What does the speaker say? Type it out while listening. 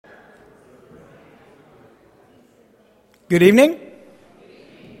Good evening.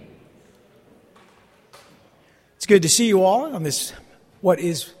 It's good to see you all on this, what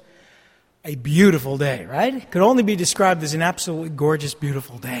is a beautiful day, right? It could only be described as an absolutely gorgeous,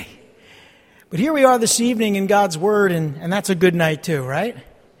 beautiful day. But here we are this evening in God's Word, and that's a good night too, right?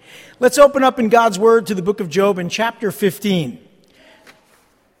 Let's open up in God's Word to the book of Job in chapter 15.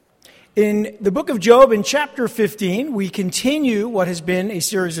 In the book of Job in chapter 15, we continue what has been a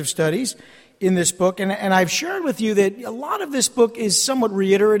series of studies in this book, and I've shared with you that a lot of this book is somewhat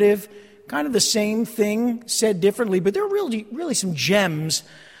reiterative, kind of the same thing said differently, but there are really some gems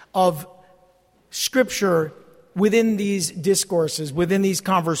of Scripture within these discourses, within these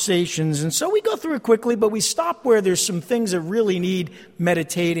conversations. And so we go through it quickly, but we stop where there's some things that really need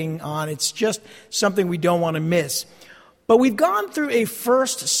meditating on. It's just something we don't want to miss. But we've gone through a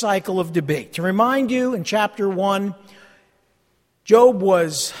first cycle of debate. To remind you, in chapter 1, Job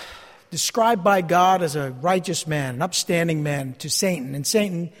was described by God as a righteous man, an upstanding man to Satan. And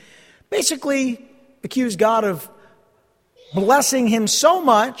Satan basically accused God of blessing him so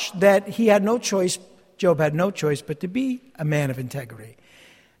much that he had no choice, Job had no choice but to be a man of integrity.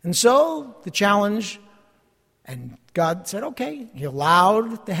 And so the challenge, and God said, okay, he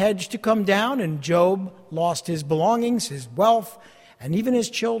allowed the hedge to come down, and Job lost his belongings, his wealth, and even his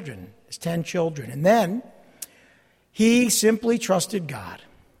children, his 10 children. And then he simply trusted God.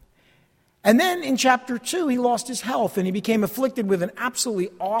 And then in chapter 2, he lost his health, and he became afflicted with an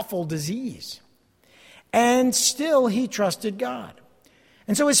absolutely awful disease. And still he trusted God.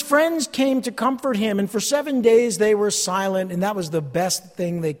 And so his friends came to comfort him, and for 7 days they were silent, and that was the best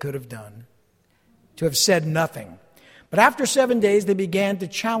thing they could have done, to have said nothing. But after 7 days, they began to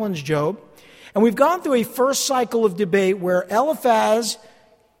challenge Job. And we've gone through a first cycle of debate where Eliphaz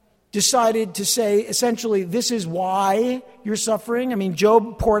decided to say, essentially, this is why you're suffering. I mean,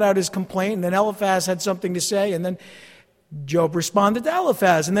 Job poured out his complaint, and then Eliphaz had something to say, and then Job responded to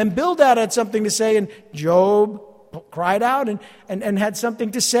Eliphaz. And then Bildad had something to say, and Job cried out and had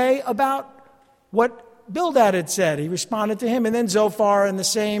something to say about what Bildad had said. He responded to him. And then Zophar and the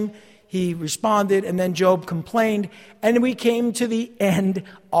same, he responded, and then Job complained. And we came to the end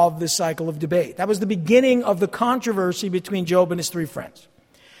of the cycle of debate. That was the beginning of the controversy between Job and his three friends.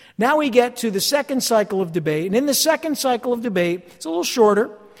 Now we get to the second cycle of debate. And in the second cycle of debate, it's a little shorter,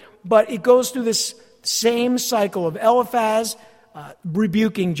 but it goes through this same cycle of Eliphaz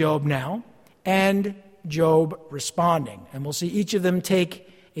rebuking Job now, and Job responding. And we'll see each of them take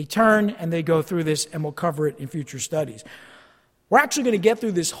a turn, and they go through this, and we'll cover it in future studies. We're actually going to get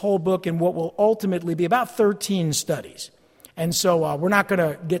through this whole book in what will ultimately be about 13 studies. And so we're not going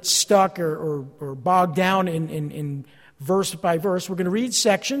to get stuck or bogged down in verse by verse. We're going to read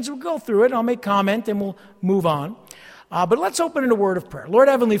sections. We'll go through it. I'll make comment, and we'll move on. But let's open in a word of prayer. Lord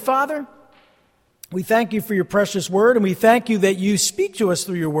Heavenly Father, we thank you for your precious word, and we thank you that you speak to us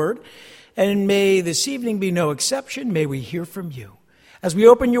through your word. And may this evening be no exception. May we hear from you. As we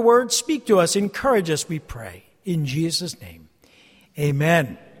open your word, speak to us, encourage us, we pray. In Jesus' name,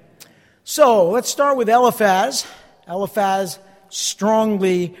 amen. So let's start with Eliphaz. Eliphaz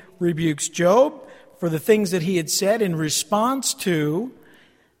strongly rebukes Job for the things that he had said in response to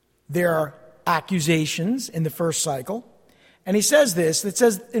their accusations in the first cycle. And he says this, it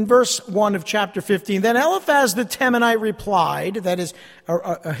says in verse 1 of chapter 15, then Eliphaz the Temanite replied, that is,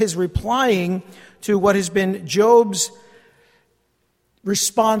 his replying to what has been Job's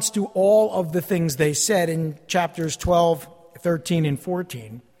response to all of the things they said in chapters 12, 13, and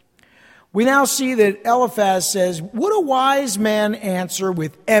 14. We now see that Eliphaz says, would a wise man answer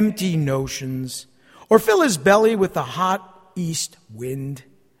with empty notions, or fill his belly with the hot east wind?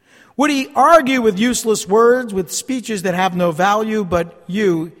 Would he argue with useless words, with speeches that have no value, but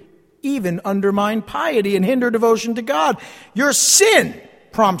you even undermine piety and hinder devotion to God? Your sin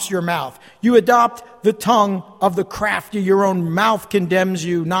prompts your mouth. You adopt the tongue of the crafty. Your own mouth condemns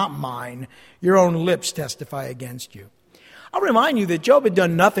you, not mine. Your own lips testify against you. I'll remind you that Job had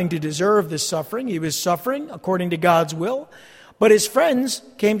done nothing to deserve this suffering. He was suffering according to God's will. But his friends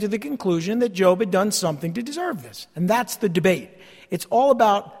came to the conclusion that Job had done something to deserve this. And that's the debate. It's all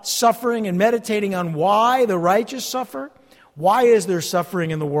about suffering and meditating on why the righteous suffer. Why is there suffering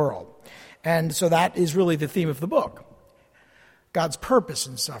in the world? And so that is really the theme of the book. God's purpose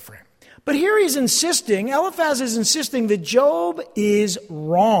in suffering. But here he's insisting, Eliphaz is insisting that Job is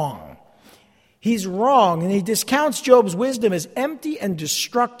wrong. He's wrong, and he discounts Job's wisdom as empty and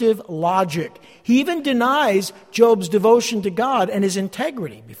destructive logic. He even denies Job's devotion to God and his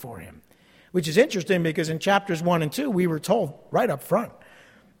integrity before him. Which is interesting because in chapters 1 and 2, we were told right up front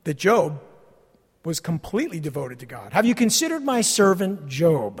that Job was completely devoted to God. Have you considered my servant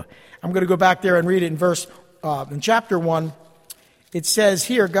Job? I'm going to go back there and read it in verse in chapter 1, it says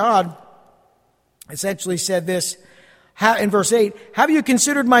here, God essentially said this in verse 8, "Have you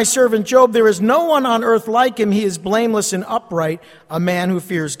considered my servant Job? There is no one on earth like him. He is blameless and upright, a man who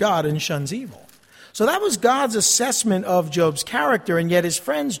fears God and shuns evil." So that was God's assessment of Job's character, and yet his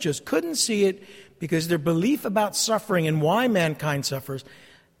friends just couldn't see it because their belief about suffering and why mankind suffers,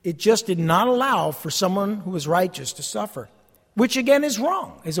 it just did not allow for someone who was righteous to suffer, which again is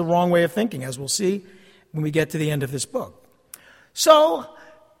wrong, is a wrong way of thinking, as we'll see when we get to the end of this book. So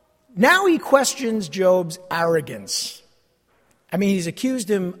now he questions Job's arrogance. I mean, he's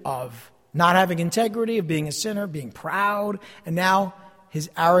accused him of not having integrity, of being a sinner, being proud, and now his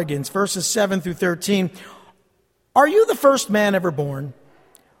arrogance. Verses 7 through 13. "Are you the first man ever born?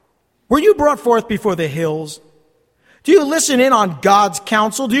 Were you brought forth before the hills? Do you listen in on God's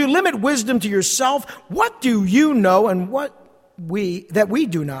counsel? Do you limit wisdom to yourself? What do you know and that we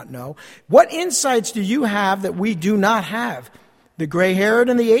do not know? What insights do you have that we do not have? The gray-haired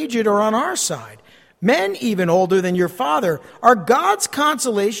and the aged are on our side. Men even older than your father. Are God's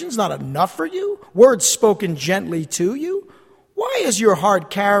consolations not enough for you? Words spoken gently to you? Why has your heart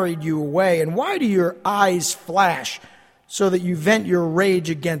carried you away? And why do your eyes flash so that you vent your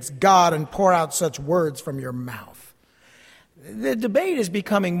rage against God and pour out such words from your mouth?" The debate is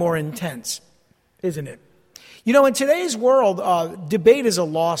becoming more intense, isn't it? You know, in today's world, debate is a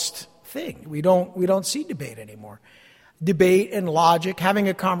lost thing. We don't see debate anymore. Debate and logic, having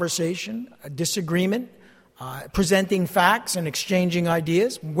a conversation, a disagreement, presenting facts and exchanging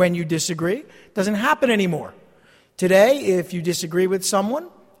ideas when you disagree, doesn't happen anymore. Today, if you disagree with someone,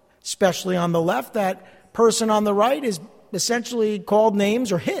 especially on the left, that person on the right is essentially called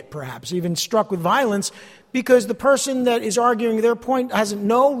names or hit, perhaps, even struck with violence, because the person that is arguing their point has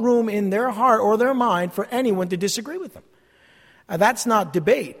no room in their heart or their mind for anyone to disagree with them. That's not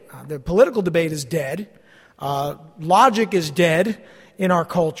debate. The political debate is dead. Logic is dead in our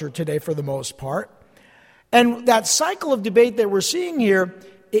culture today for the most part. And that cycle of debate that we're seeing here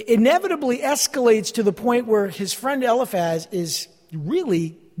inevitably escalates to the point where his friend Eliphaz is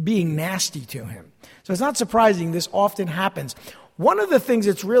really being nasty to him. So it's not surprising this often happens. One of the things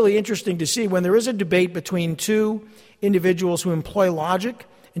that's really interesting to see when there is a debate between two individuals who employ logic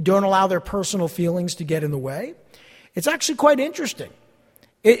and don't allow their personal feelings to get in the way, it's actually quite interesting.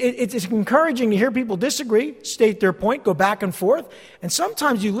 It's encouraging to hear people disagree, state their point, go back and forth. And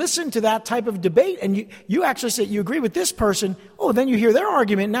sometimes you listen to that type of debate and you actually say, you agree with this person. Oh, then you hear their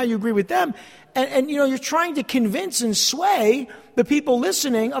argument. Now you agree with them. And you're trying to convince and sway the people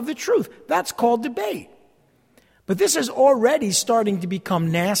listening of the truth. That's called debate. But this is already starting to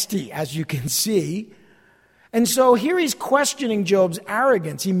become nasty, as you can see. And so here he's questioning Job's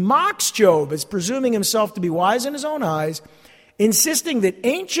arrogance. He mocks Job as presuming himself to be wise in his own eyes, insisting that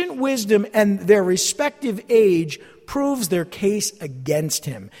ancient wisdom and their respective age proves their case against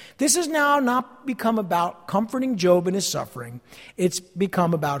him. This has now not become about comforting Job in his suffering. It's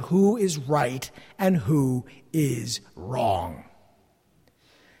become about who is right and who is wrong.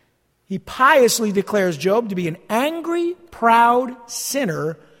 He piously declares Job to be an angry, proud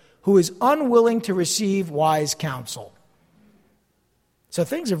sinner who is unwilling to receive wise counsel. So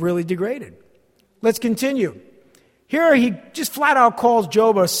things have really degraded. Let's continue. Here he just flat out calls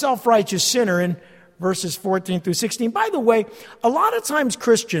Job a self-righteous sinner in verses 14 through 16. By the way, a lot of times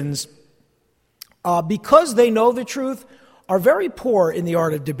Christians, because they know the truth, are very poor in the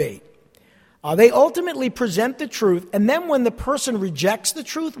art of debate. They ultimately present the truth, and then when the person rejects the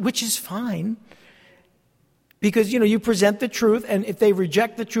truth, which is fine, because, you present the truth, and if they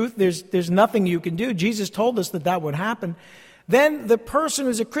reject the truth, there's nothing you can do. Jesus told us that would happen. Then the person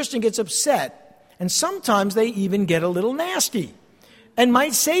who's a Christian gets upset, and sometimes they even get a little nasty and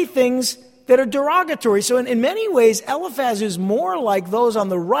might say things that are derogatory. So in many ways, Eliphaz is more like those on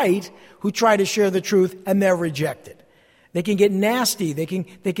the right who try to share the truth, and they're rejected. They can get nasty. They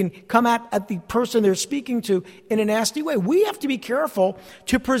can come at the person they're speaking to in a nasty way. We have to be careful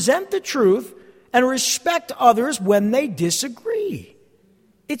to present the truth and respect others when they disagree.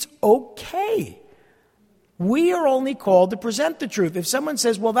 It's okay. We are only called to present the truth. If someone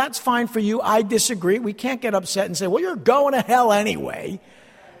says, well, that's fine for you, I disagree, we can't get upset and say, well, you're going to hell anyway.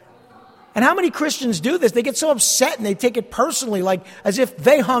 And how many Christians do this? They get so upset and they take it personally, like as if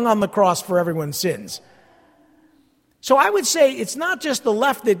they hung on the cross for everyone's sins. So I would say it's not just the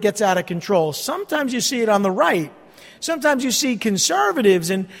left that gets out of control. Sometimes you see it on the right. Sometimes you see conservatives,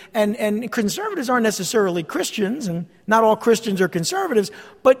 and conservatives aren't necessarily Christians, and not all Christians are conservatives,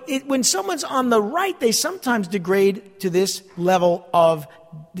 but when someone's on the right, they sometimes degrade to this level of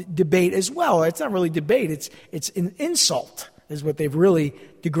debate as well. It's not really debate, it's an insult is what they've really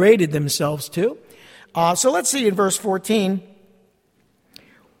degraded themselves to. So let's see in verse 14.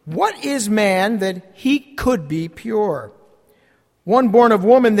 What is man that he could be pure? One born of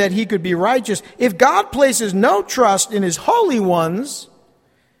woman that he could be righteous. If God places no trust in his holy ones,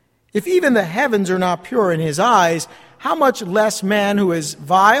 if even the heavens are not pure in his eyes, how much less man who is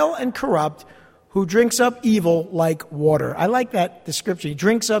vile and corrupt, who drinks up evil like water. I like that description. He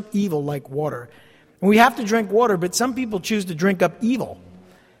drinks up evil like water. And we have to drink water, but some people choose to drink up evil.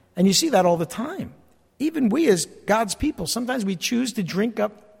 And you see that all the time. Even we as God's people, sometimes we choose to drink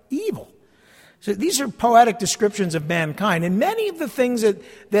up evil. So these are poetic descriptions of mankind. And many of the things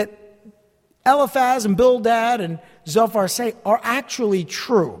that Eliphaz and Bildad and Zophar say are actually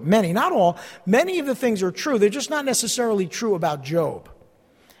true. Many, not all. Many of the things are true. They're just not necessarily true about Job.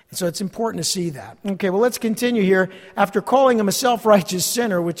 And so it's important to see that. Okay, well, let's continue here. After calling him a self-righteous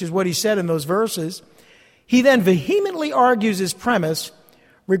sinner, which is what he said in those verses, he then vehemently argues his premise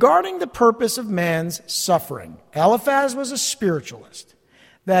regarding the purpose of man's suffering. Eliphaz was a spiritualist.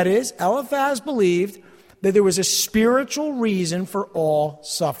 That is, Eliphaz believed that there was a spiritual reason for all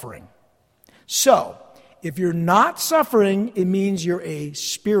suffering. So, if you're not suffering, it means you're a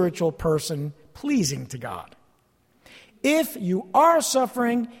spiritual person pleasing to God. If you are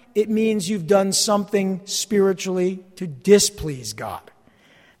suffering, it means you've done something spiritually to displease God.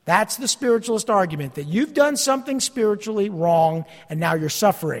 That's the spiritualist argument, that you've done something spiritually wrong and now you're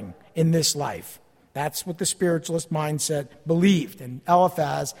suffering in this life. That's what the spiritualist mindset believed. And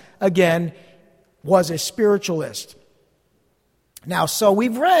Eliphaz, again, was a spiritualist. Now, so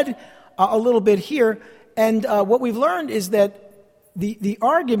we've read a little bit here, and what we've learned is that the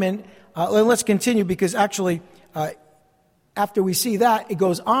argument, and let's continue because actually, after we see that, it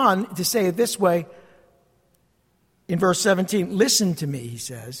goes on to say it this way in verse 17. Listen to me, he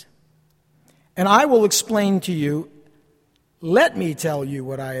says, and I will explain to you. Let me tell you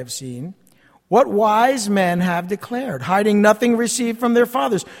what I have seen, what wise men have declared, hiding nothing received from their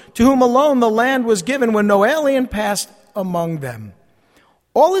fathers, to whom alone the land was given when no alien passed among them.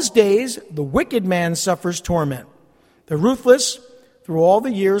 All his days the wicked man suffers torment. The ruthless, through all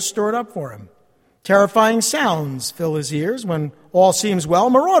the years stored up for him. Terrifying sounds fill his ears when all seems well.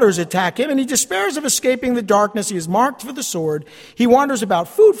 Marauders attack him, and he despairs of escaping the darkness. He is marked for the sword. He wanders about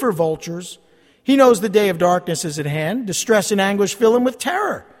food for vultures. He knows the day of darkness is at hand. Distress and anguish fill him with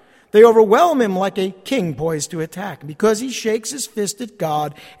terror. They overwhelm him like a king poised to attack. Because he shakes his fist at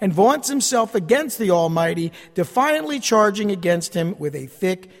God and vaunts himself against the Almighty, defiantly charging against him with a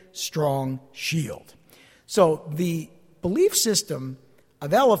thick, strong shield. So the belief system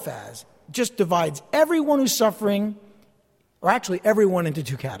of Eliphaz just divides everyone who's suffering, or actually everyone, into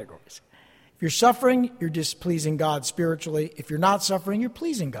two categories. If you're suffering, you're displeasing God spiritually. If you're not suffering, you're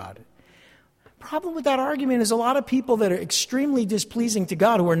pleasing God. Problem with that argument is a lot of people that are extremely displeasing to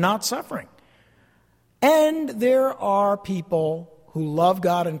God who are not suffering. And there are people who love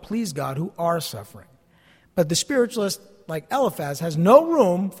God and please God who are suffering. But the spiritualist, like Eliphaz, has no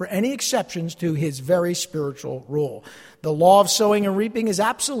room for any exceptions to his very spiritual rule. The law of sowing and reaping is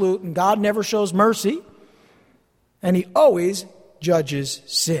absolute, and God never shows mercy, and he always judges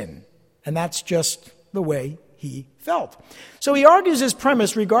sin. And that's just the way he felt. So he argues his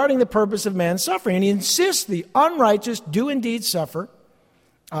premise regarding the purpose of man's suffering, and he insists the unrighteous do indeed suffer,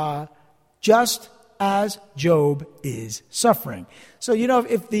 just as Job is suffering. So,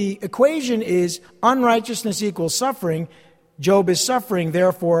 if the equation is unrighteousness equals suffering, Job is suffering,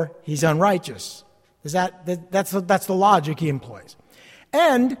 therefore he's unrighteous. That's the logic he employs.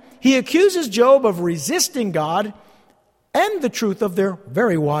 And he accuses Job of resisting God and the truth of their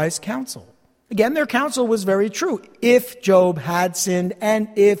very wise counsel. Again, their counsel was very true if Job had sinned and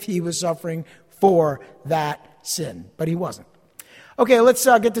if he was suffering for that sin. But he wasn't. Okay, let's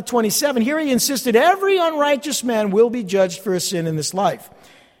get to 27. Here he insisted every unrighteous man will be judged for his sin in this life.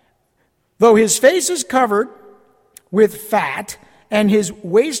 Though his face is covered with fat and his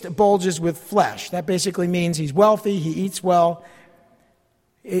waist bulges with flesh. That basically means he's wealthy, he eats well.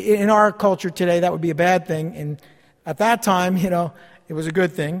 In our culture today, that would be a bad thing. And at that time, it was a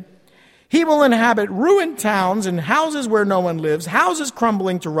good thing. He will inhabit ruined towns and houses where no one lives, houses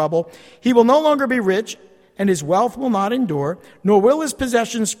crumbling to rubble. He will no longer be rich, and his wealth will not endure, nor will his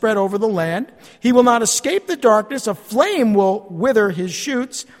possessions spread over the land. He will not escape the darkness. A flame will wither his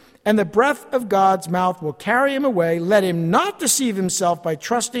shoots, and the breath of God's mouth will carry him away. Let him not deceive himself by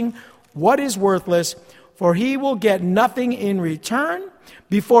trusting what is worthless, for he will get nothing in return.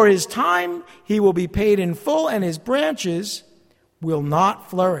 Before his time, he will be paid in full, and his branches will not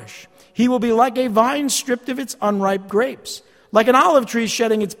flourish. He will be like a vine stripped of its unripe grapes, like an olive tree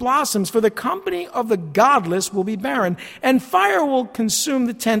shedding its blossoms, for the company of the godless will be barren, and fire will consume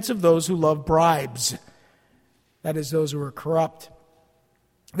the tents of those who love bribes. That is, those who are corrupt.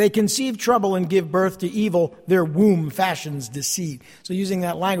 They conceive trouble and give birth to evil. Their womb fashions deceit. So using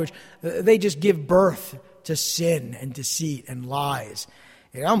that language, they just give birth to sin and deceit and lies.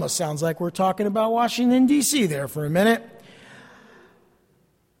 It almost sounds like we're talking about Washington, D.C. there for a minute.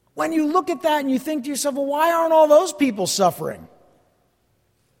 When you look at that and you think to yourself, well, why aren't all those people suffering?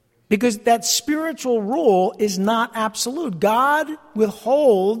 Because that spiritual rule is not absolute. God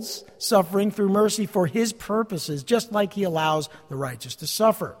withholds suffering through mercy for his purposes, just like he allows the righteous to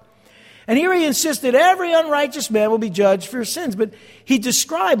suffer. And here he insists that every unrighteous man will be judged for sins. But he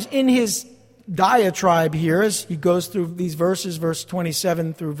describes in his diatribe here, as he goes through these verses, verse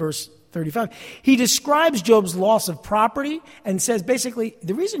 27 through verse 35, he describes Job's loss of property and says basically,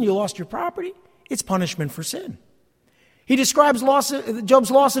 the reason you lost your property, it's punishment for sin. He describes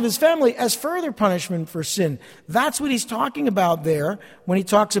Job's loss of his family as further punishment for sin. That's what he's talking about there when he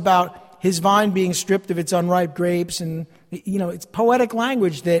talks about his vine being stripped of its unripe grapes. And, it's poetic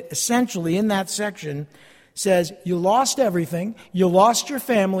language that essentially in that section says you lost everything, you lost your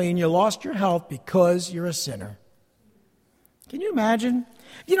family, and you lost your health because you're a sinner. Can you imagine?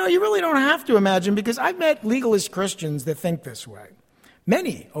 You really don't have to imagine, because I've met legalist Christians that think this way.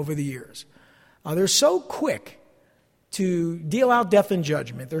 Many over the years. They're so quick to deal out death and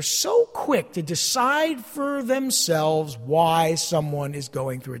judgment. They're so quick to decide for themselves why someone is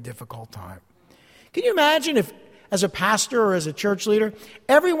going through a difficult time. Can you imagine if, as a pastor or as a church leader,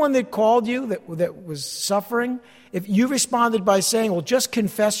 everyone that called you that was suffering, if you responded by saying, well, just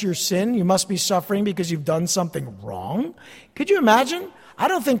confess your sin, you must be suffering because you've done something wrong? Could you imagine? I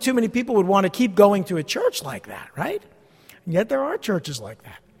don't think too many people would want to keep going to a church like that, right? And yet there are churches like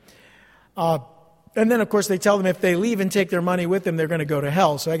that. And then, of course, they tell them if they leave and take their money with them, they're going to go to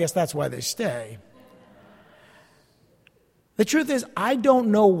hell. So I guess that's why they stay. The truth is, I don't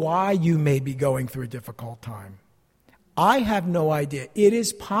know why you may be going through a difficult time. I have no idea. It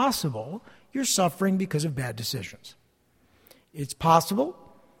is possible you're suffering because of bad decisions. It's possible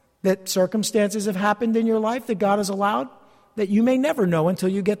that circumstances have happened in your life that God has allowed that you may never know until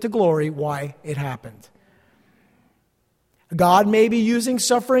you get to glory why it happened. God may be using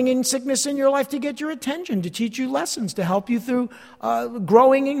suffering and sickness in your life to get your attention, to teach you lessons, to help you through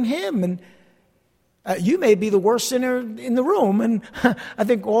growing in him. And you may be the worst sinner in the room, and I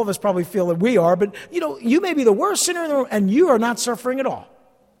think all of us probably feel that we are, but you may be the worst sinner in the room, and you are not suffering at all.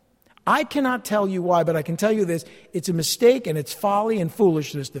 I cannot tell you why, but I can tell you this: it's a mistake and it's folly and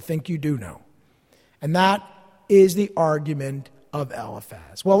foolishness to think you do know. And that is the argument of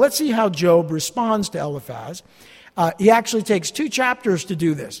Eliphaz. Well, let's see how Job responds to Eliphaz. He actually takes 2 chapters to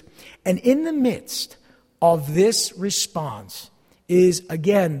do this. And in the midst of this response is,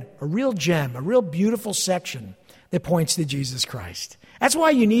 again, a real gem, a real beautiful section that points to Jesus Christ. That's why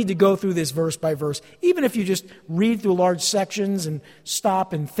you need to go through this verse by verse, even if you just read through large sections and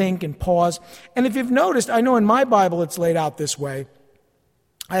stop and think and pause. And if you've noticed, I know in my Bible it's laid out this way.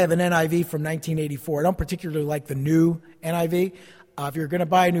 I have an NIV from 1984. I don't particularly like the new NIV. If you're going to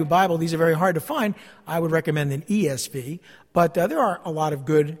buy a new Bible, these are very hard to find. I would recommend an ESV. But there are a lot of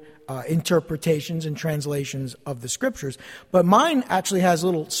good interpretations and translations of the Scriptures. But mine actually has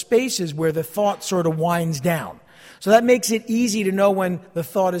little spaces where the thought sort of winds down. So that makes it easy to know when the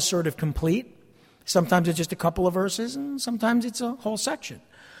thought is sort of complete. Sometimes it's just a couple of verses, and sometimes it's a whole section.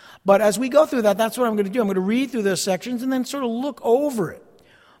 But as we go through that, that's what I'm going to do. I'm going to read through those sections and then sort of look over it.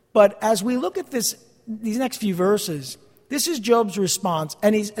 But as we look at these next few verses, this is Job's response,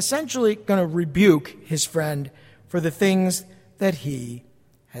 and he's essentially going to rebuke his friend for the things that he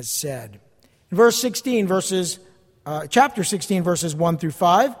has said. In chapter 16, verses 1 through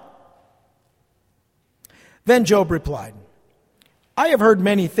 5, then Job replied, I have heard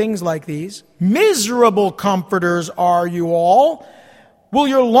many things like these. Miserable comforters are you all. Will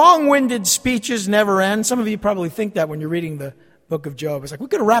your long-winded speeches never end? Some of you probably think that when you're reading the book of Job. It's like, we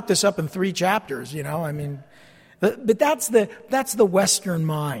could have wrapped this up in 3 chapters, But that's the Western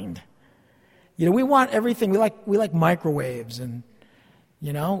mind. We want everything. We like microwaves, and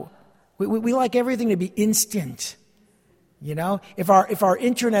we like everything to be instant. If our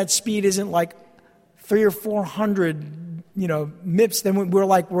internet speed isn't like 300 or 400 MIPS, then we're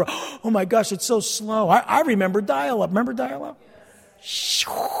oh my gosh, it's so slow. I remember dial-up. Remember dial-up?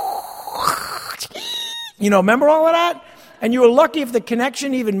 Remember all of that? And you were lucky if the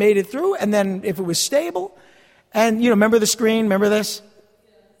connection even made it through, and then if it was stable. And, remember the screen? Remember this?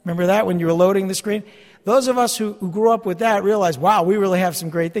 Remember that when you were loading the screen? Those of us who grew up with that realize, wow, we really have some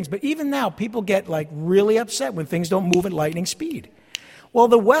great things. But even now, people get like really upset when things don't move at lightning speed. Well,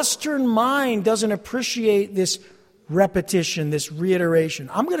 the Western mind doesn't appreciate this repetition, this reiteration.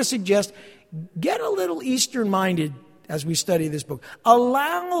 I'm going to suggest get a little Eastern-minded as we study this book.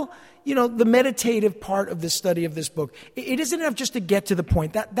 Allow, the meditative part of the study of this book. It isn't enough just to get to the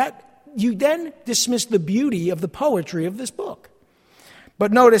point. That you then dismiss the beauty of the poetry of this book.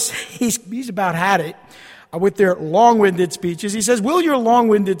 But notice he's about had it with their long-winded speeches. He says, will your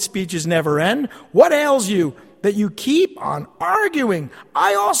long-winded speeches never end? What ails you that you keep on arguing?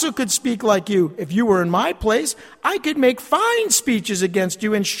 I also could speak like you. If you were in my place, I could make fine speeches against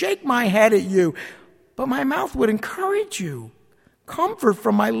you and shake my head at you. But my mouth would encourage you. Comfort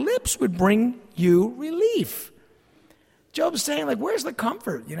from my lips would bring you relief. Job's saying, where's the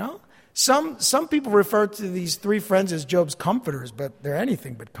comfort, Some people refer to these three friends as Job's comforters, but they're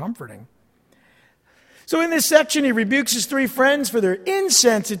anything but comforting. So in this section, he rebukes his three friends for their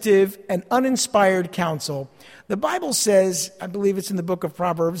insensitive and uninspired counsel. The Bible says, I believe it's in the book of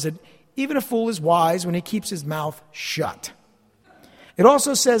Proverbs, that even a fool is wise when he keeps his mouth shut. It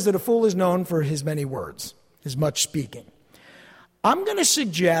also says that a fool is known for his many words, his much speaking. I'm going to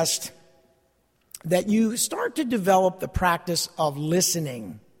suggest that you start to develop the practice of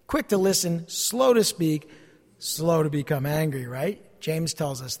listening. Quick to listen, slow to speak, slow to become angry, right? James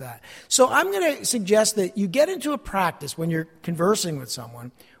tells us that. So I'm going to suggest that you get into a practice when you're conversing with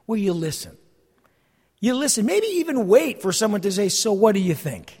someone where you listen. You listen, maybe even wait for someone to say, so what do you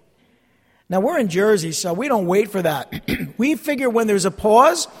think? Now, we're in Jersey, so we don't wait for that. We figure when there's a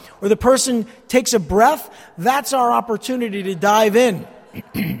pause or the person takes a breath, that's our opportunity to dive in.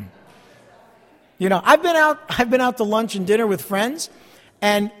 I've been out to lunch and dinner with friends,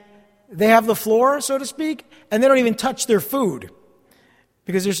 and they have the floor, so to speak, and they don't even touch their food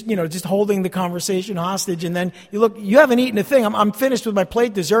because they're, just holding the conversation hostage. And then you look, you haven't eaten a thing. I'm finished with my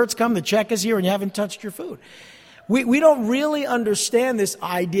plate. Desserts come, the check is here, and you haven't touched your food. We don't really understand this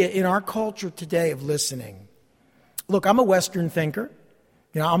idea in our culture today of listening. Look, I'm a Western thinker.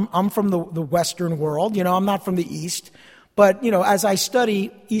 I'm from the Western world. I'm not from the East. But, as I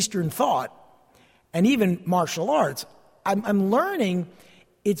study Eastern thought and even martial arts, I'm learning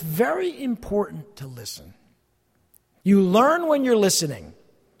it's very important to listen. You learn when you're listening.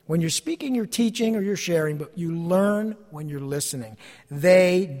 When you're speaking, you're teaching, or you're sharing, but you learn when you're listening.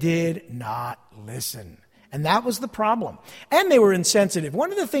 They did not listen. And that was the problem. And they were insensitive.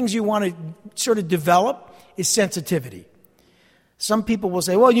 One of the things you want to sort of develop is sensitivity. Some people will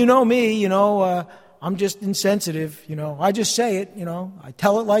say, well, me, I'm just insensitive. I just say it, I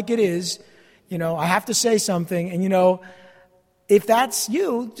tell it like it is. I have to say something. And, if that's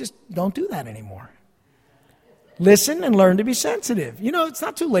you, just don't do that anymore. Listen and learn to be sensitive. It's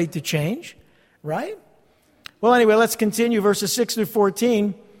not too late to change, right? Well, anyway, let's continue verses 6 through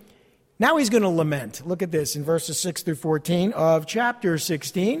 14. Now he's going to lament. Look at this in verses 6 through 14 of chapter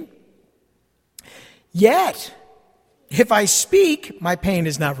 16. Yet, if I speak, my pain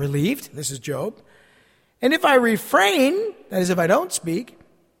is not relieved. This is Job. And if I refrain, that is, if I don't speak,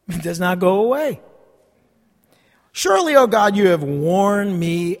 it does not go away. Surely, O God, you have worn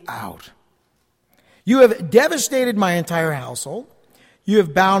me out. You have devastated my entire household. You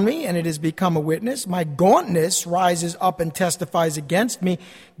have bound me, and it has become a witness. My gauntness rises up and testifies against me.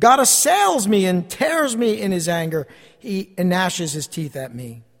 God assails me and tears me in his anger. He gnashes his teeth at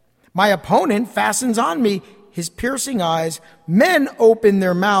me. My opponent fastens on me his piercing eyes. Men open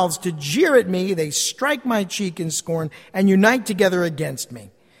their mouths to jeer at me. They strike my cheek in scorn and unite together against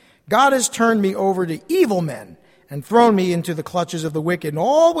me. God has turned me over to evil men and thrown me into the clutches of the wicked. And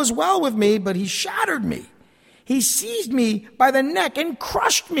all was well with me, but he shattered me. He seized me by the neck and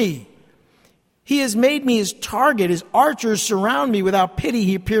crushed me. He has made me his target. His archers surround me. Without pity,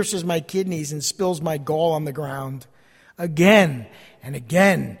 he pierces my kidneys and spills my gall on the ground. Again and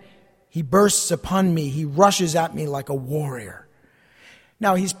again, he bursts upon me. He rushes at me like a warrior.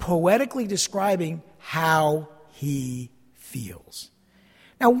 Now, he's poetically describing how he feels.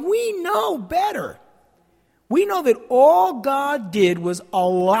 Now, we know better. We know that all God did was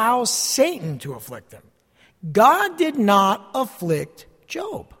allow Satan to afflict him. God did not afflict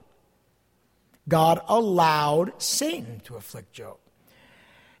Job. God allowed Satan to afflict Job.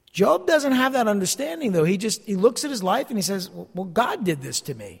 Job doesn't have that understanding, though. He looks at his life and he says, well, God did this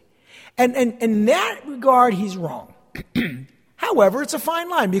to me. And in that regard, he's wrong. However, it's a fine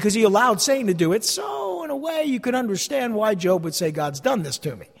line because he allowed Satan to do it. So, in a way, you could understand why Job would say, God's done this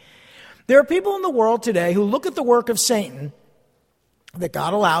to me. There are people in the world today who look at the work of Satan that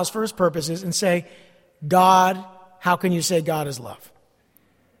God allows for his purposes and say, God, how can you say God is love?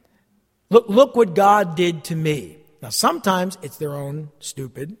 Look what God did to me. Now, sometimes it's their own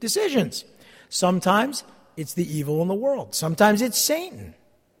stupid decisions. Sometimes it's the evil in the world. Sometimes it's Satan.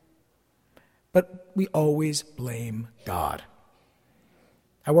 But we always blame God.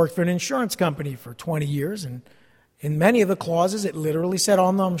 I worked for an insurance company for 20 years, and in many of the clauses, it literally said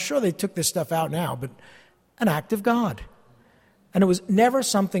on them, I'm sure they took this stuff out now, but an act of God. And it was never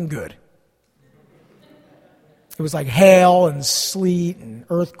something good. It was like hail and sleet and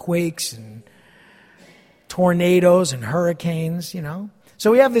earthquakes and tornadoes and hurricanes, you know.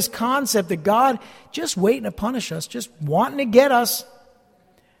 So we have this concept that God just waiting to punish us, just wanting to get us.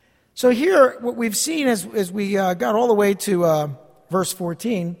 So here, what we've seen as we got all the way to verse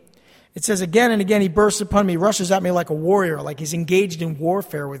 14, it says, again and again he bursts upon me, rushes at me like a warrior, like he's engaged in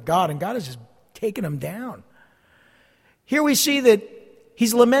warfare with God, and God is just taking him down. Here we see that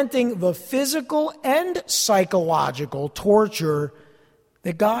he's lamenting the physical and psychological torture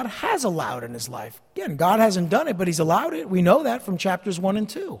that God has allowed in his life. Again, God hasn't done it, but he's allowed it. We know that from chapters 1 and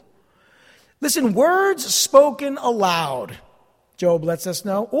 2. Listen, words spoken aloud, Job lets us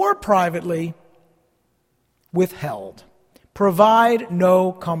know, or privately, withheld, provide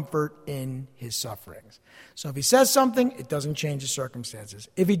no comfort in his sufferings. So if he says something, it doesn't change his circumstances.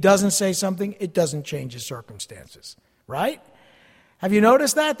 If he doesn't say something, it doesn't change his circumstances. Right? Have you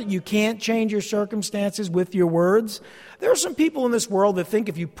noticed that you can't change your circumstances with your words? There are some people in this world that think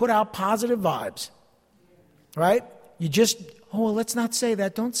if you put out positive vibes, right? You just, well, let's not say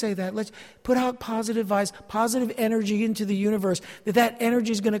that. Don't say that. Let's put out positive vibes, positive energy into the universe, that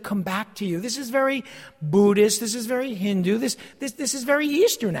energy is going to come back to you. This is very Buddhist. This is very Hindu. This is very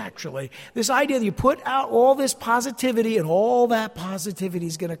Eastern, actually. This idea that you put out all this positivity and all that positivity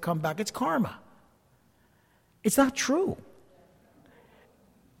is going to come back. It's karma. It's not true.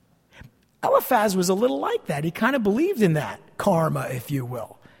 Eliphaz was a little like that. He kind of believed in that karma, if you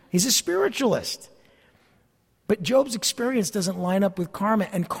will. He's a spiritualist. But Job's experience doesn't line up with karma,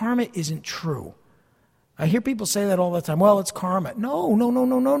 and karma isn't true. I hear people say that all the time. Well, it's karma.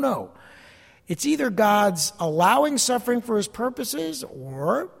 No. It's either God's allowing suffering for his purposes,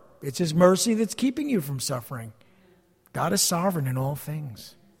 or it's his mercy that's keeping you from suffering. God is sovereign in all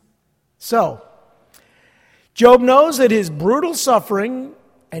things. So, Job knows that his brutal suffering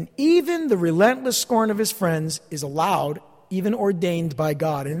and even the relentless scorn of his friends is allowed, even ordained by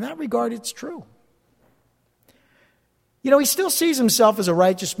God. In that regard, it's true. You know, he still sees himself as a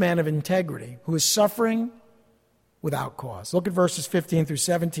righteous man of integrity who is suffering without cause. Look at verses 15 through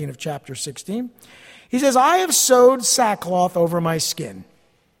 17 of chapter 16. He says, I have sewed sackcloth over my skin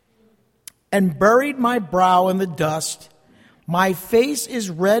and buried my brow in the dust. My face is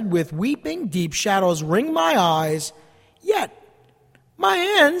red with weeping, deep shadows ring my eyes, yet my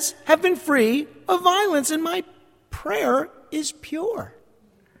hands have been free of violence, and my prayer is pure.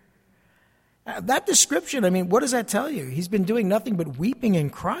 That description, I mean, what does that tell you? He's been doing nothing but weeping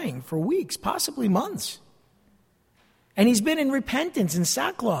and crying for weeks, possibly months. And he's been in repentance and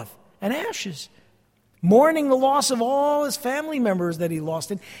sackcloth and ashes, mourning the loss of all his family members that he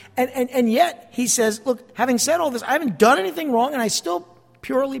lost. And yet he says, look, having said all this, I haven't done anything wrong, and I still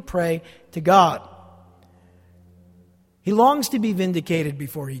purely pray to God. He longs to be vindicated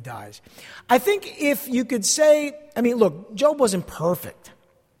before he dies. I think if you could say, I mean, look, Job wasn't perfect.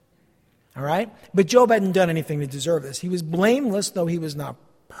 All right? But Job hadn't done anything to deserve this. He was blameless, though he was not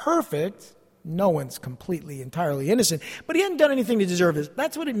perfect. No one's completely, entirely innocent. But he hadn't done anything to deserve this.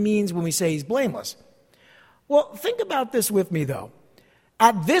 That's what it means when we say he's blameless. Well, think about this with me, though.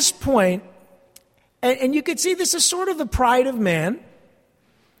 At this point, and you could see this is sort of the pride of man.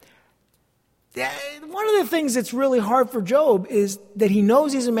 One of the things that's really hard for Job is that he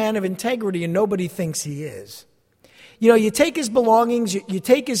knows he's a man of integrity and nobody thinks he is. You know, you take his belongings, you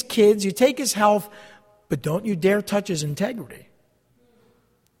take his kids, you take his health, but don't you dare touch his integrity.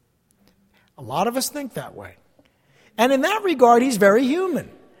 A lot of us think that way. And in that regard, he's very human.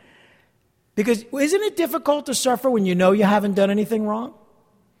 Because isn't it difficult to suffer when you know you haven't done anything wrong?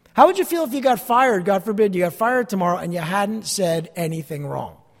 How would you feel if you got fired, God forbid, you got fired tomorrow and you hadn't said anything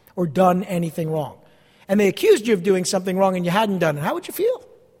wrong or done anything wrong? And they accused you of doing something wrong and you hadn't done it. How would you feel?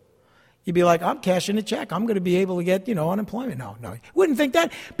 You'd be like, I'm cashing a check. I'm going to be able to get, unemployment. No. You wouldn't think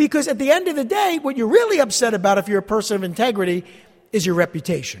that, because at the end of the day, what you're really upset about if you're a person of integrity is your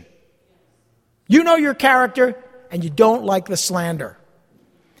reputation. You know your character and you don't like the slander.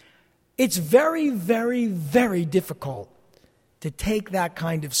 It's very, very, very difficult to take that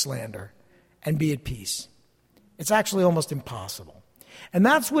kind of slander and be at peace. It's actually almost impossible. And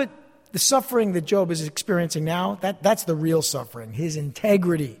that's what the suffering that Job is experiencing now, that's the real suffering. His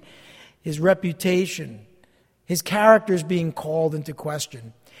integrity, his reputation, His character is being called into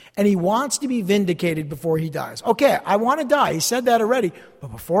question. And he wants to be vindicated before he dies. Okay, I want to die. He said that already.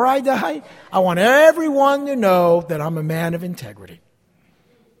 But before I die, I want everyone to know that I'm a man of integrity.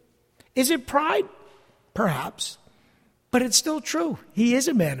 Is it pride? Perhaps. But it's still true. He is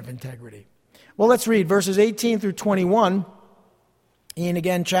a man of integrity. Well, let's read verses 18 through 21 in,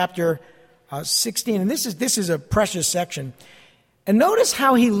 again, chapter 16. And this is a precious section. And notice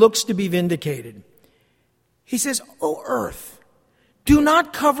how he looks to be vindicated. He says, O earth, do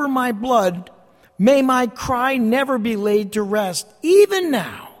not cover my blood. May my cry never be laid to rest. Even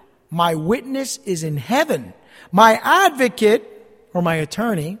now, my witness is in heaven. My advocate, or my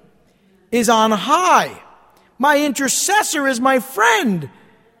attorney, is on high. My intercessor is my friend.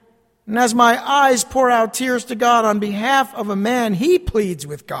 And as my eyes pour out tears to God on behalf of a man, he pleads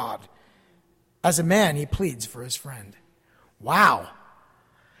with God. As a man, he pleads for his friend. Wow.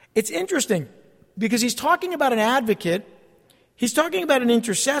 It's interesting because he's talking about an advocate. He's talking about an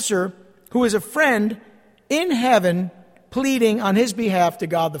intercessor who is a friend in heaven pleading on his behalf to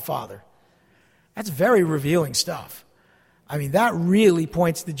God the Father. That's very revealing stuff. I mean, that really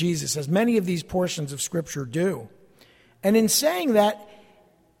points to Jesus, as many of these portions of Scripture do. And in saying that,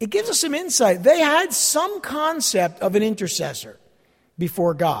 it gives us some insight. They had some concept of an intercessor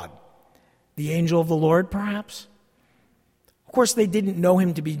before God. The angel of the Lord, perhaps? Of course, they didn't know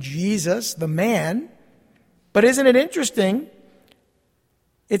him to be Jesus, the man. But isn't it interesting?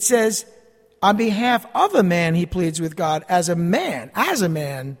 It says, on behalf of a man, he pleads with God as a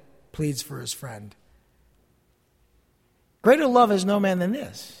man pleads for his friend. Greater love has no man than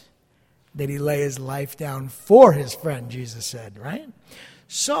this, that he lay his life down for his friend, Jesus said, right?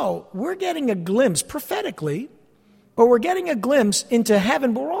 So we're getting a glimpse prophetically, but we're getting a glimpse into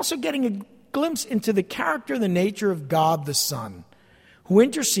heaven, but we're also getting a glimpse into the character and the nature of God the Son, who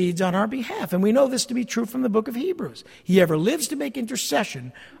intercedes on our behalf. And we know this to be true from the book of Hebrews. He ever lives to make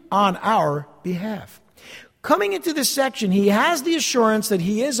intercession on our behalf. Coming into this section, he has the assurance that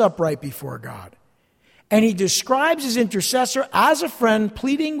he is upright before God. And he describes his intercessor as a friend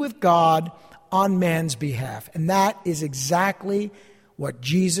pleading with God on man's behalf. And that is exactly what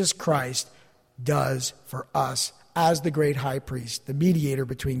Jesus Christ does for us as the great high priest, the mediator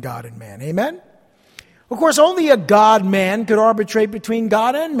between God and man. Amen? Of course, only a God-man could arbitrate between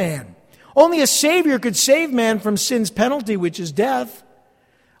God and man. Only a Savior could save man from sin's penalty, which is death.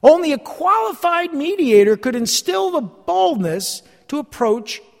 Only a qualified mediator could instill the boldness to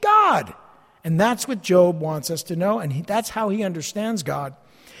approach God. And that's what Job wants us to know, and that's how he understands God.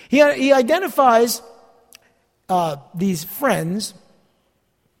 He identifies these friends.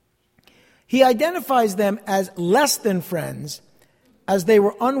 He identifies them as less than friends, as they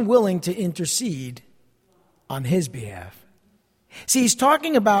were unwilling to intercede on his behalf. See, he's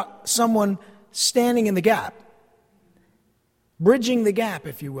talking about someone standing in the gap, bridging the gap,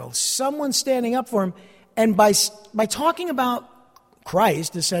 if you will, someone standing up for him. And by talking about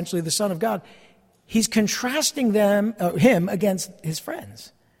Christ, essentially the Son of God, he's contrasting him against his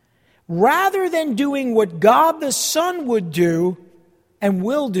friends. Rather than doing what God the Son would do and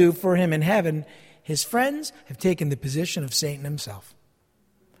will do for him in heaven, his friends have taken the position of Satan himself.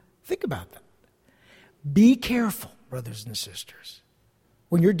 Think about that. Be careful, brothers and sisters.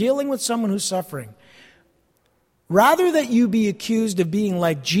 When you're dealing with someone who's suffering, rather that you be accused of being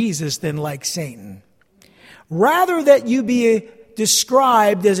like Jesus than like Satan, rather that you be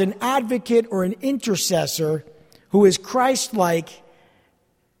described as an advocate or an intercessor who is Christ-like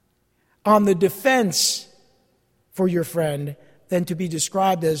on the defense for your friend than to be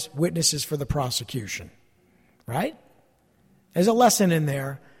described as witnesses for the prosecution. Right? There's a lesson in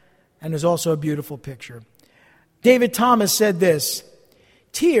there, and there's also a beautiful picture. David Thomas said this: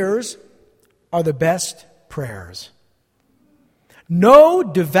 tears are the best prayers. No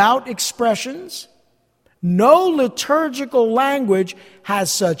devout expressions, no liturgical language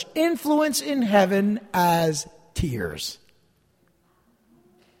has such influence in heaven as tears.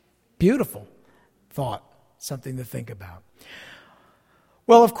 Beautiful thought, something to think about.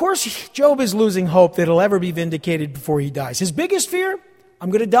 Well, of course, Job is losing hope that he'll ever be vindicated before he dies. His biggest fear: I'm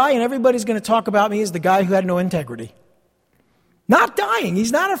going to die and everybody's going to talk about me as the guy who had no integrity. Not dying.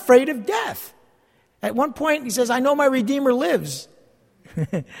 He's not afraid of death. At one point, he says, I know my Redeemer lives.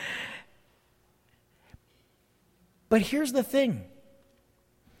 But here's the thing.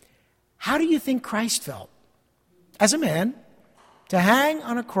 How do you think Christ felt as a man to hang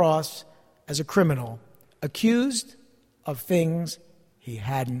on a cross as a criminal, accused of things he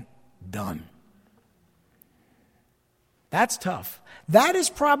hadn't done? That's tough. That is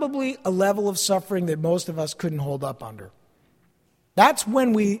probably a level of suffering that most of us couldn't hold up under. That's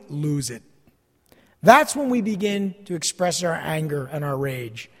when we lose it. That's when we begin to express our anger and our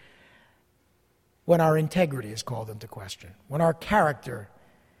rage. When our integrity is called into question. When our character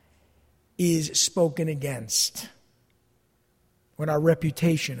is spoken against. When our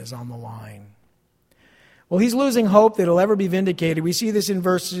reputation is on the line. Well, he's losing hope that he'll ever be vindicated. We see this in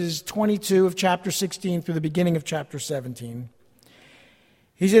verses 22 of chapter 16 through the beginning of chapter 17.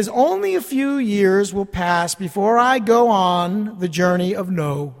 He says, only a few years will pass before I go on the journey of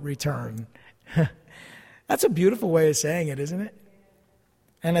no return. That's a beautiful way of saying it, isn't it?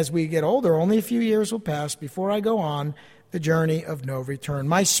 And as we get older, only a few years will pass before I go on the journey of no return.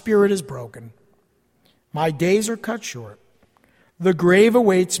 My spirit is broken. My days are cut short. The grave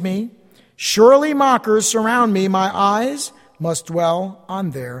awaits me. Surely mockers surround me. My eyes must dwell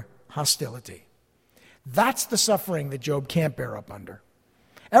on their hostility. That's the suffering that Job can't bear up under.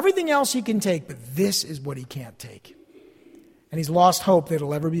 Everything else he can take, but this is what he can't take. And he's lost hope that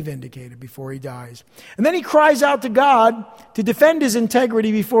he'll ever be vindicated before he dies. And then he cries out to God to defend his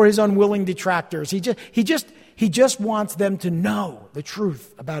integrity before his unwilling detractors. He just wants them to know the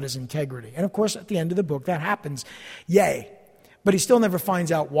truth about his integrity. And of course, at the end of the book, that happens. Yay. But he still never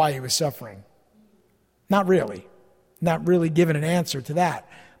finds out why he was suffering. Not really. Not really given an answer to that.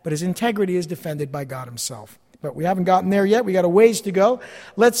 But his integrity is defended by God himself. But we haven't gotten there yet. We got a ways to go.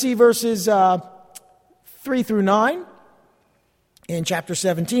 Let's see verses 3 through 9 in chapter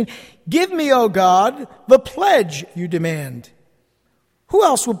 17. Give me, O God, the pledge you demand. Who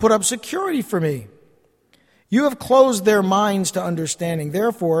else will put up security for me? You have closed their minds to understanding.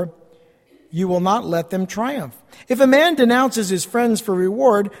 Therefore, you will not let them triumph. If a man denounces his friends for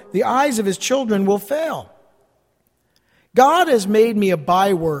reward, the eyes of his children will fail. God has made me a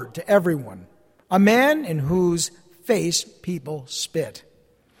byword to everyone, a man in whose face people spit.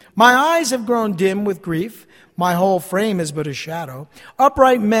 My eyes have grown dim with grief. My whole frame is but a shadow.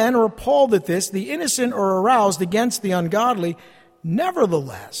 Upright men are appalled at this. The innocent are aroused against the ungodly.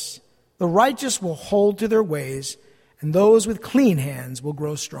 Nevertheless, the righteous will hold to their ways, and those with clean hands will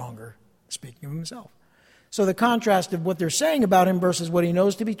grow stronger. Speaking of himself. So the contrast of what they're saying about him versus what he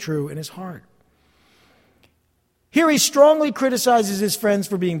knows to be true in his heart. Here he strongly criticizes his friends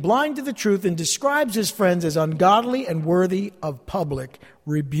for being blind to the truth and describes his friends as ungodly and worthy of public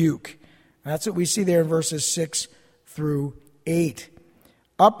rebuke. That's what we see there in verses 6 through 8.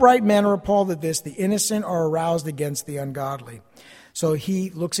 Upright men are appalled at this. The innocent are aroused against the ungodly. So he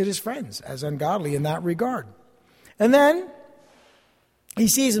looks at his friends as ungodly in that regard. And then he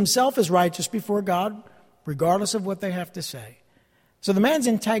sees himself as righteous before God, regardless of what they have to say. So the man's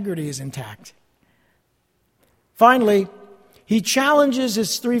integrity is intact. Finally, he challenges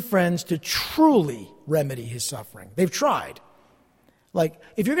his three friends to truly remedy his suffering. They've tried. Like,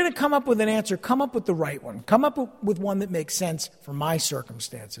 if you're going to come up with an answer, come up with the right one. Come up with one that makes sense for my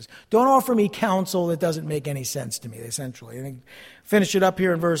circumstances. Don't offer me counsel that doesn't make any sense to me, essentially. And finish it up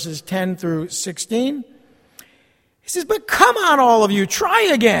here in verses 10 through 16. He says, but come on, all of you, try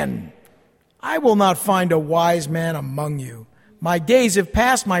again. I will not find a wise man among you. My days have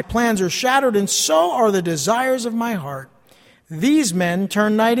passed, my plans are shattered, and so are the desires of my heart. These men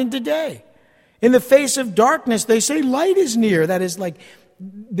turn night into day. In the face of darkness, they say light is near. That is like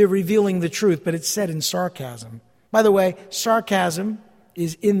they're revealing the truth, but it's said in sarcasm. By the way, sarcasm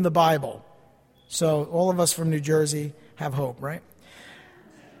is in the Bible. So all of us from New Jersey have hope, right?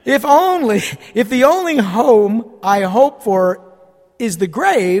 If the only home I hope for is the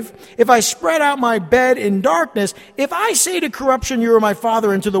grave, if I spread out my bed in darkness, if I say to corruption, you are my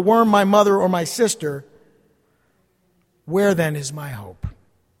father, and to the worm, my mother or my sister, where then is my hope?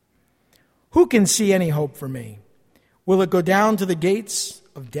 Who can see any hope for me? Will it go down to the gates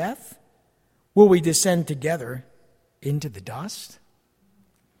of death? Will we descend together into the dust?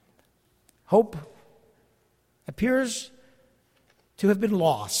 Hope appears to have been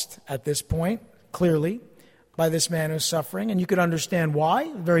lost at this point, clearly, by this man who's suffering, and you could understand why,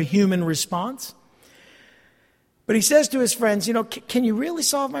 a very human response. But he says to his friends, can you really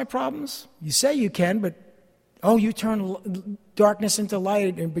solve my problems? You say you can, but you turn darkness into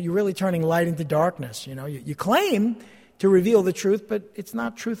light, but you're really turning light into darkness. You claim to reveal the truth, but it's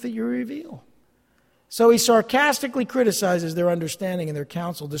not truth that you reveal. So he sarcastically criticizes their understanding and their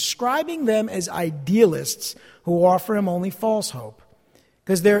counsel, describing them as idealists who offer him only false hope.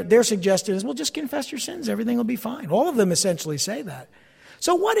 Because their suggestion is, well, just confess your sins, everything will be fine. All of them essentially say that.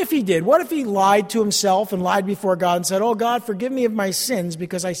 So what if he did? What if he lied to himself and lied before God and said, oh, God, forgive me of my sins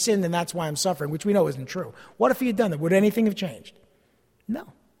because I sinned and that's why I'm suffering, which we know isn't true. What if he had done that? Would anything have changed? No.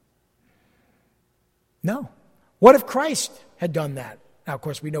 No. What if Christ had done that? Now, of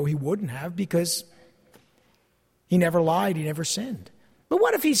course, we know he wouldn't have because he never lied, he never sinned. But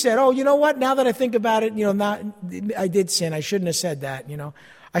what if he said, oh, you know what? Now that I think about it, I did sin. I shouldn't have said that,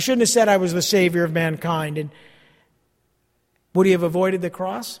 I shouldn't have said I was the Savior of mankind. And would he have avoided the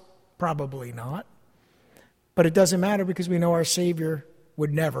cross? Probably not. But it doesn't matter because we know our Savior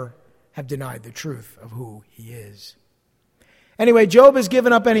would never have denied the truth of who he is. Anyway, Job has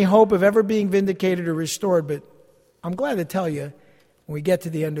given up any hope of ever being vindicated or restored, but I'm glad to tell you, when we get to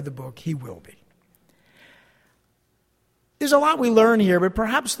the end of the book, he will be. There's a lot we learn here, but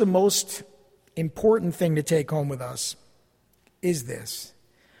perhaps the most important thing to take home with us is this.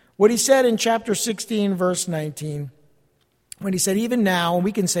 What he said in chapter 16, verse 19, when he said, even now, and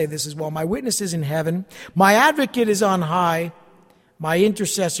we can say this as well, my witness is in heaven, my advocate is on high, my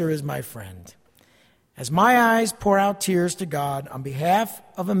intercessor is my friend. As my eyes pour out tears to God on behalf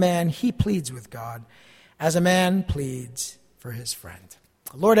of a man, he pleads with God, as a man pleads for his friend.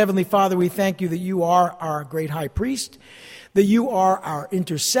 Lord Heavenly Father, we thank you that you are our great high priest, that you are our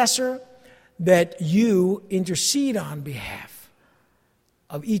intercessor, that you intercede on behalf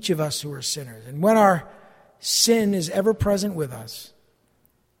of each of us who are sinners. And when our sin is ever present with us,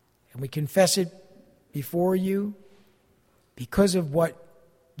 and we confess it before you because of what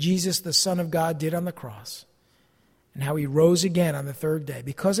Jesus, the Son of God, did on the cross, and how he rose again on the third day,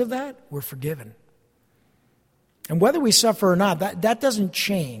 because of that, we're forgiven. And whether we suffer or not, that doesn't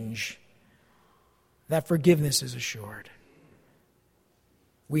change. That forgiveness is assured.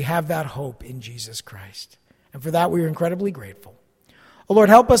 We have that hope in Jesus Christ. And for that, we are incredibly grateful. Oh, Lord,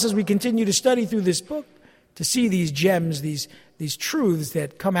 help us as we continue to study through this book to see these gems, these truths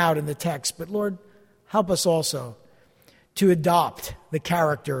that come out in the text. But Lord, help us also to adopt the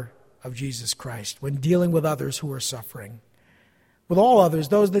character of Jesus Christ when dealing with others who are suffering, with all others,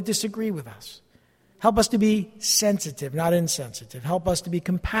 those that disagree with us. Help us to be sensitive, not insensitive. Help us to be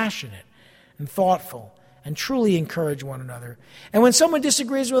compassionate and thoughtful and truly encourage one another. And when someone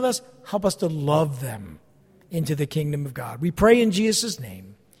disagrees with us, help us to love them into the kingdom of God. We pray in Jesus'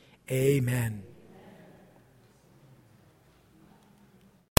 name. Amen.